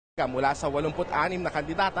mula sa 86 na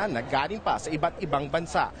kandidata na galing pa sa iba't ibang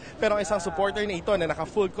bansa. Pero ang isang supporter na ito na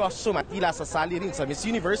naka-full costume at tila sasali rin sa Miss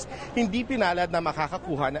Universe, hindi pinalad na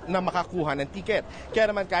makakuha ng tiket.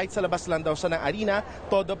 Kaya naman kahit sa labas lang daw siya ng arena,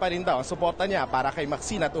 todo pa rin daw ang suporta niya para kay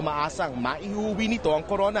Maxine at umaasang maiuwi nito ang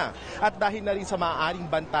corona. At dahil na rin sa maaaring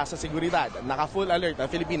banta sa seguridad, naka-full alert ang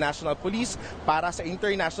Philippine National Police para sa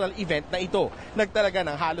international event na ito. Nagtalaga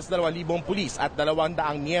ng halos 2,000 pulis at 200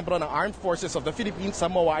 miyembro ng Armed Forces of the Philippines sa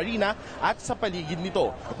Moa Arena at sa paligid nito.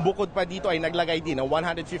 Bukod pa dito ay naglagay din ng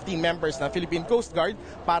 115 members ng Philippine Coast Guard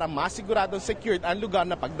para masiguradong secured ang lugar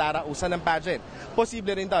na pagdarausan ng pageant.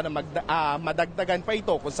 Posible rin daw na madagdagan pa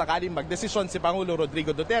ito kung sakaling magdesisyon si Pangulo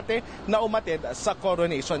Rodrigo Duterte na umatid sa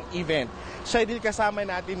coronation event. Siya kasama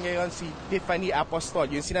natin ngayon si Tiffany Apostol.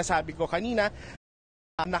 Yung sinasabi ko kanina,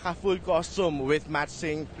 naka-full costume with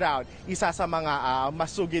matching crowd. Isa sa mga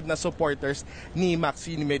masugid na supporters ni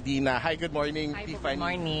Maxine Medina. Hi, good morning, Hi, Tiffany. good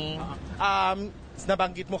morning.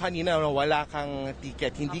 Nabanggit mo kanina na wala kang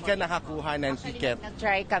ticket. Hindi ka nakakuha ng ticket.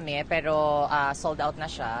 Nag-try kami pero sold out na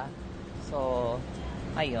siya. So,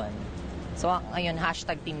 ayun. So, ayun,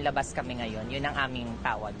 #team labas kami ngayon. Yun ang aming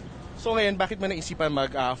tawag. So ngayon, bakit mo naisipan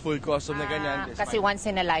mag-full costume na ganyan? Kasi once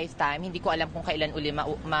in a lifetime, hindi ko alam kung kailan uli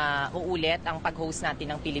mauulit ang pag-host natin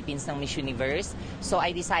ng Philippines ng Miss Universe. So I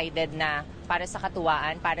decided na para sa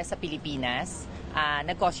katuwaan, para sa Pilipinas,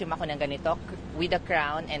 nag-costume ako ng ganito with a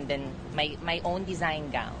crown and then my own design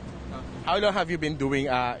gown. How long have you been doing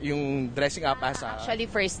yung dressing up as a... Actually,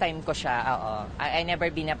 first time ko siya. Oo. I never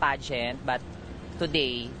been a pageant, but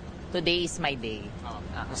today is my day.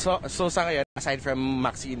 So sa ngayon, aside from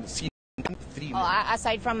Maxine,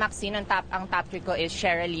 aside from Maxine, ang top 3 ko is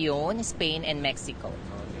Sierra Leone, Spain, and Mexico.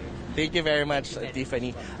 Thank you very much,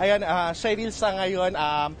 Tiffany. Ayan, Cheryl, sa ngayon,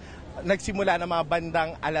 nagsimula na mga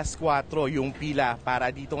bandang 4:00 yung pila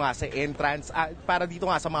para dito nga sa entrance, para dito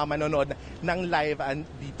nga sa mga manonood ng live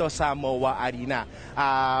dito sa Moa Arena.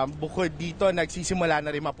 Bukod dito, nagsisimula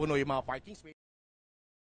na rin mapuno yung mga parking space.